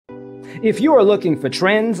If you are looking for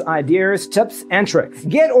trends, ideas, tips, and tricks,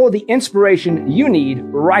 get all the inspiration you need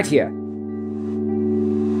right here.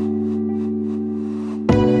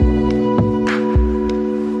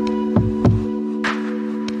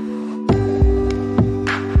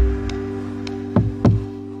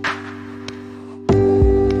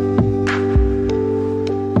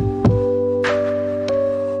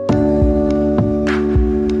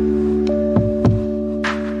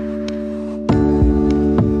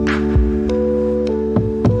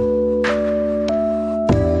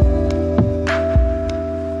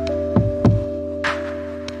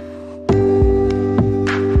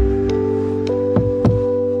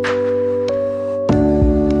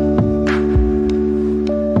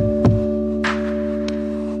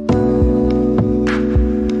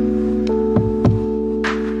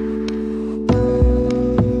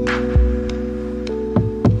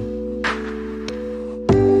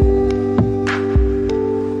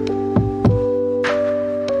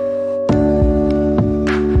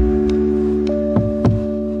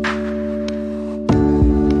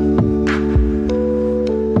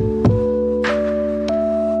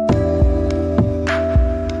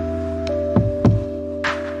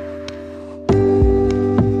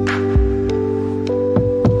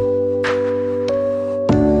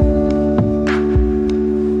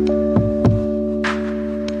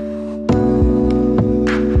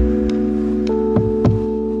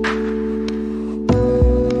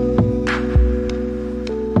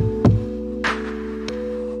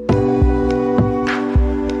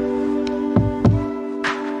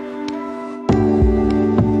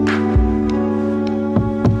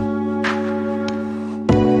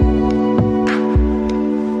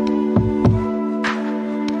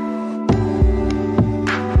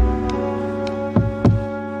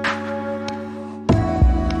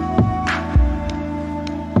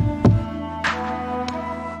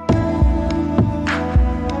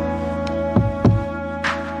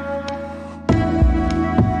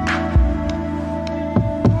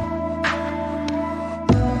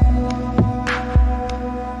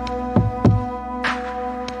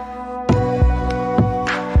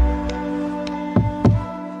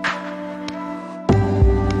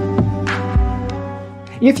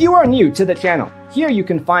 If you are new to the channel, here you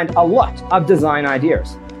can find a lot of design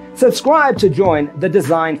ideas. Subscribe to join the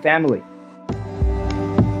design family.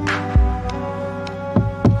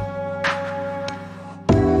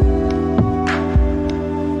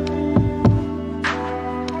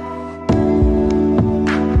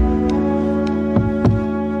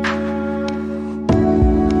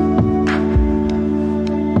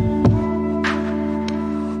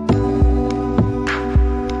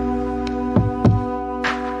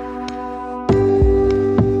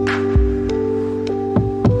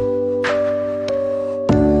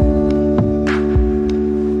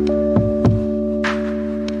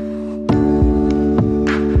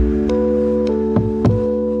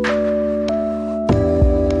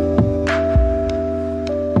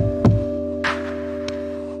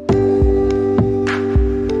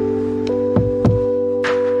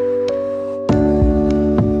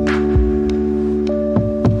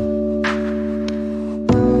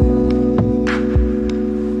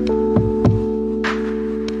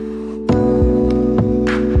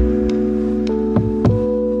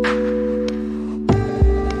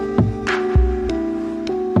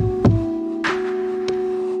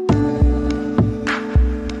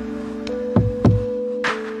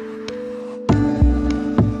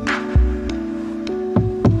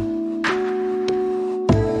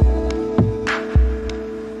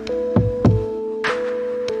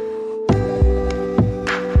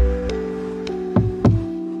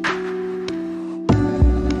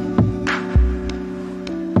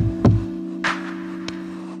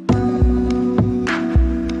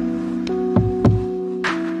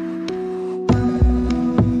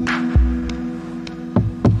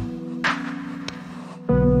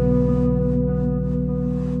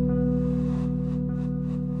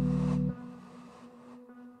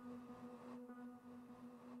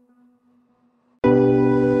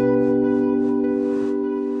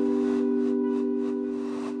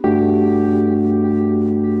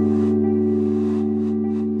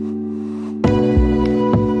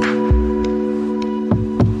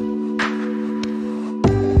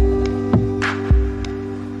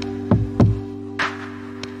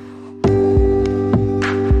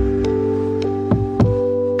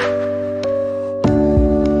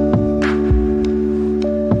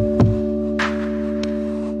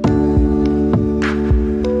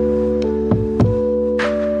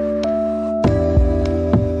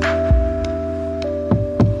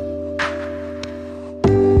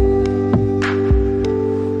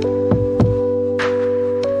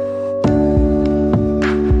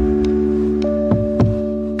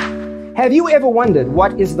 Have you ever wondered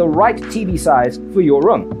what is the right TV size for your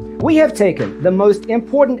room? We have taken the most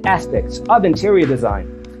important aspects of interior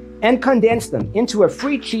design and condensed them into a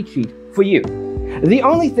free cheat sheet for you. The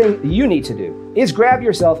only thing you need to do is grab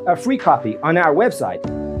yourself a free copy on our website,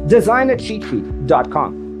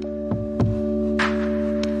 designercheatsheet.com.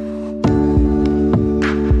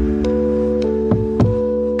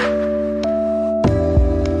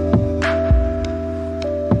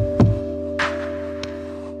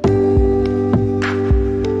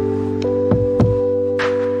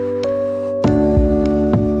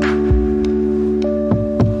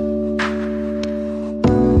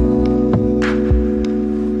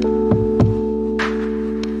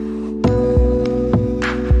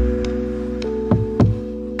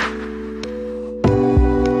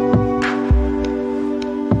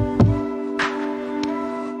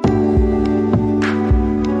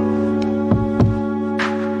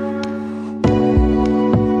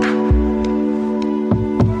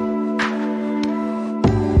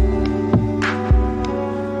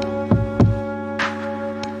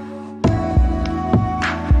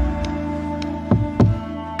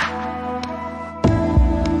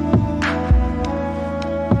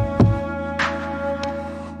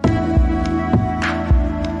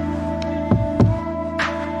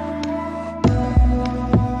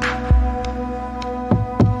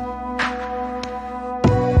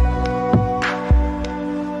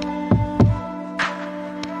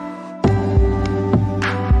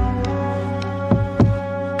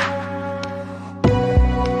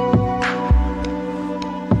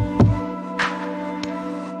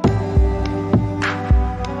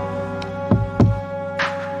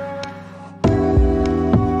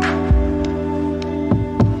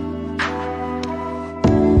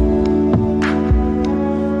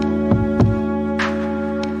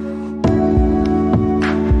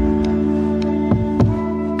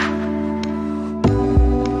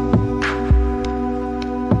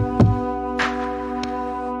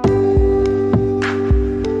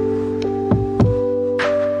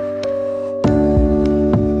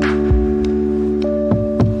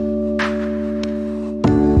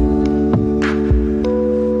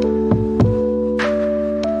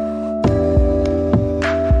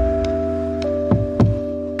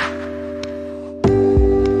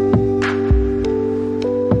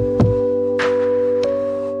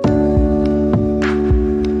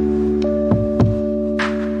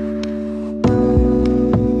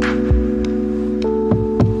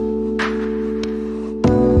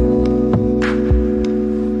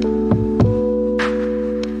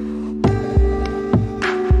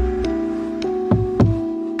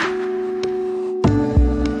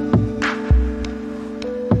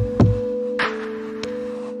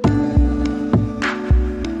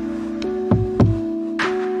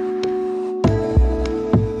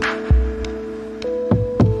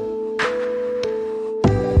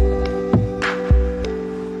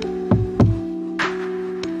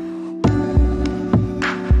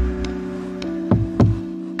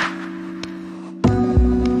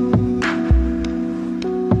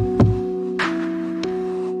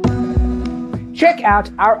 Check out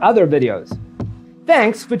our other videos.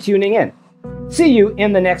 Thanks for tuning in. See you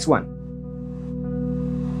in the next one.